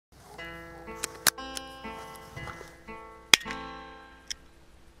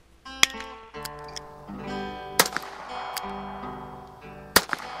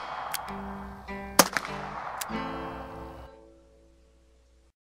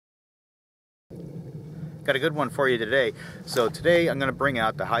Got a good one for you today. So today I'm going to bring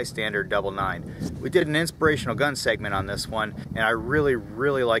out the high standard 9.9. We did an inspirational gun segment on this one, and I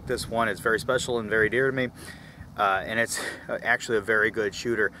really like this one. It's very special and very dear to me, and it's actually a very good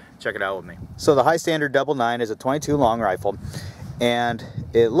shooter. Check it out with me. So the high standard 9.9 is a 22 long rifle, and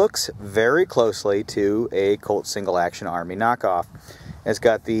it looks very closely to a Colt single action Army knockoff. It's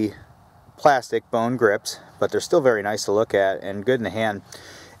got the plastic bone grips, but they're still very nice to look at and good in the hand.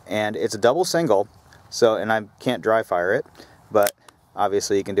 And it's a double single, so, and I can't dry fire it, but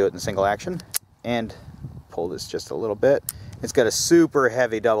obviously you can do it in single action. And pull this just a little bit. It's got a super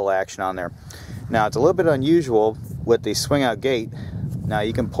heavy double action on there. Now it's a little bit unusual with the swing out gate. Now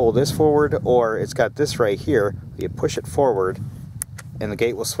you can pull this forward, or it's got this right here. You push it forward and the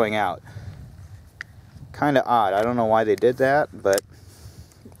gate will swing out. Kind of odd. I don't know why they did that, but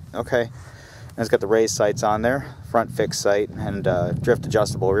okay. And it's got the raised sights on there, front fixed sight and drift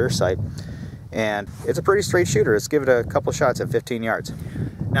adjustable rear sight. And it's a pretty straight shooter. Let's give it a couple shots at 15 yards.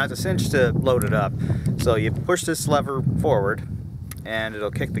 Now it's a cinch to load it up. So you push this lever forward and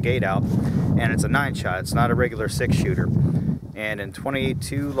it'll kick the gate out. And it's a 9-shot. It's not a regular 6-shooter. And in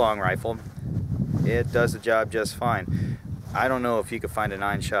 22 long rifle, it does the job just fine. I don't know if you could find a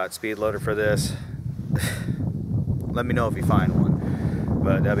 9-shot speed loader for this. Let me know if you find one,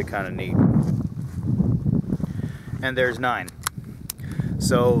 but that'd be kind of neat. And there's 9.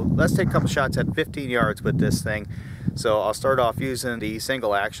 So let's take a couple shots at 15 yards with this thing. So I'll start off using the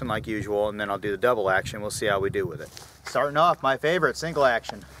single action like usual, and then I'll do the double action. We'll see how we do with it. Starting off, my favorite, single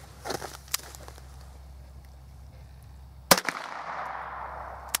action.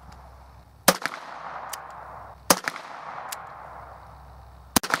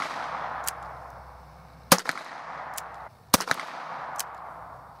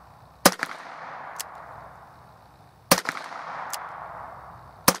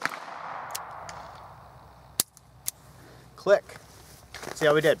 Click. See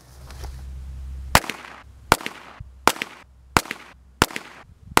how we did.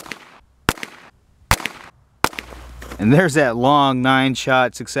 And there's that long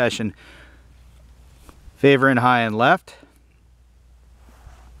 9-shot succession. Favoring high and left.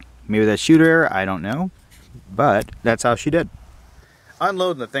 Maybe that's shooter error, I don't know. But that's how she did.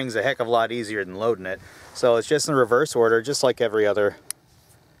 Unloading the thing's a heck of a lot easier than loading it. So it's just in reverse order, just like every other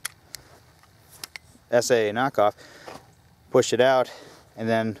SAA knockoff. Push it out, and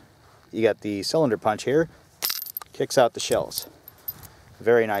then you got the cylinder punch here, kicks out the shells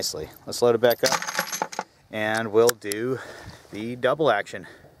very nicely. Let's load it back up and we'll do the double action.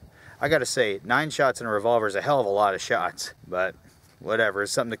 I gotta say, 9 shots in a revolver is a hell of a lot of shots, but whatever,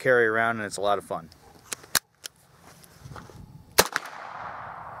 it's something to carry around and it's a lot of fun.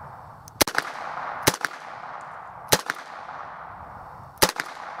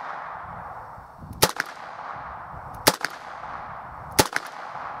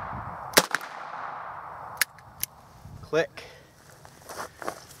 Click.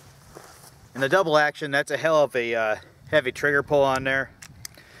 And the double action, that's a hell of a heavy trigger pull on there.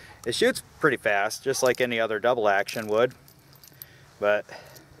 It shoots pretty fast, just like any other double action would. But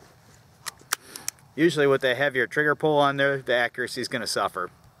usually with the heavier trigger pull on there, the accuracy is going to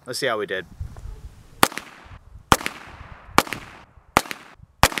suffer. Let's see how we did.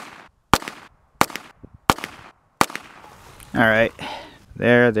 Alright.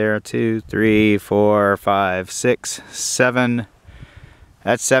 There, 2, 3, 4, 5, 6, 7.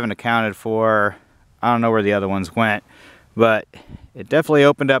 That's 7 accounted for. I don't know where the other ones went, but it definitely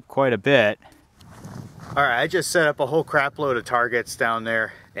opened up quite a bit. Alright, I just set up a whole crap load of targets down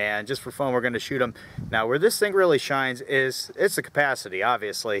there, and just for fun we're going to shoot them. Now where this thing really shines is, it's the capacity,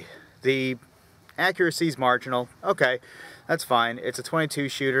 obviously. The accuracy is marginal. Okay, that's fine. It's a 22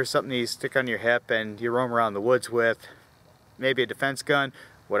 shooter, something you stick on your hip and you roam around the woods with. Maybe a defense gun,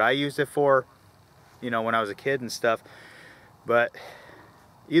 what I used it for, you know, when I was a kid and stuff. But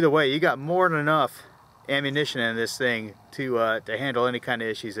either way, you got more than enough ammunition in this thing to handle any kind of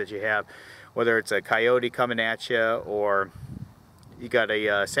issues that you have. Whether it's a coyote coming at you, or you got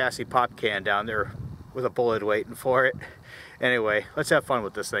a sassy pop can down there with a bullet waiting for it. Anyway, let's have fun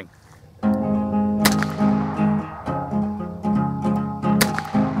with this thing.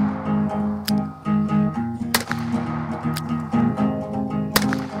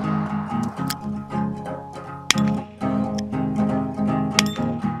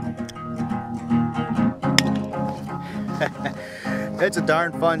 It's a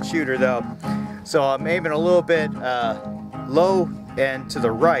darn fun shooter though. So I'm aiming a little bit low and to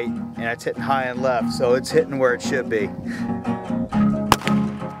the right, and it's hitting high and left, so it's hitting where it should be.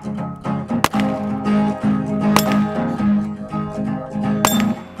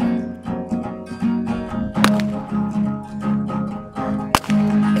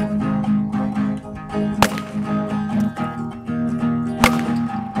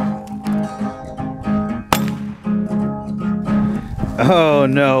 Oh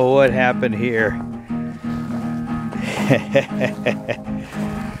no, what happened here?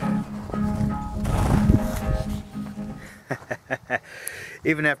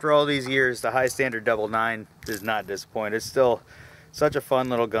 Even after all these years, the High Standard 99 does not disappoint. It's still such a fun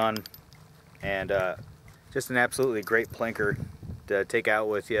little gun, and just an absolutely great plinker to take out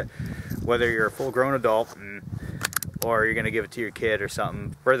with you, whether you're a full-grown adult or you're going to give it to your kid or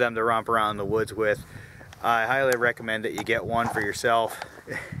something for them to romp around in the woods with. I highly recommend that you get one for yourself.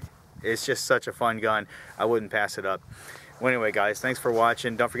 It's just such a fun gun. I wouldn't pass it up. Well, anyway, guys, thanks for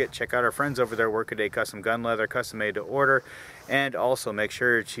watching. Don't forget to check out our friends over there, Workaday Custom Gun Leather, custom made to order. And also make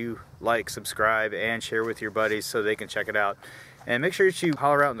sure that you like, subscribe, and share with your buddies so they can check it out. And make sure that you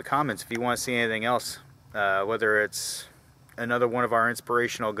holler out in the comments if you want to see anything else, whether it's another one of our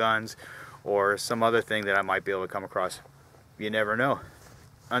inspirational guns or some other thing that I might be able to come across. You never know.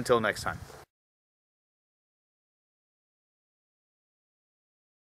 Until next time.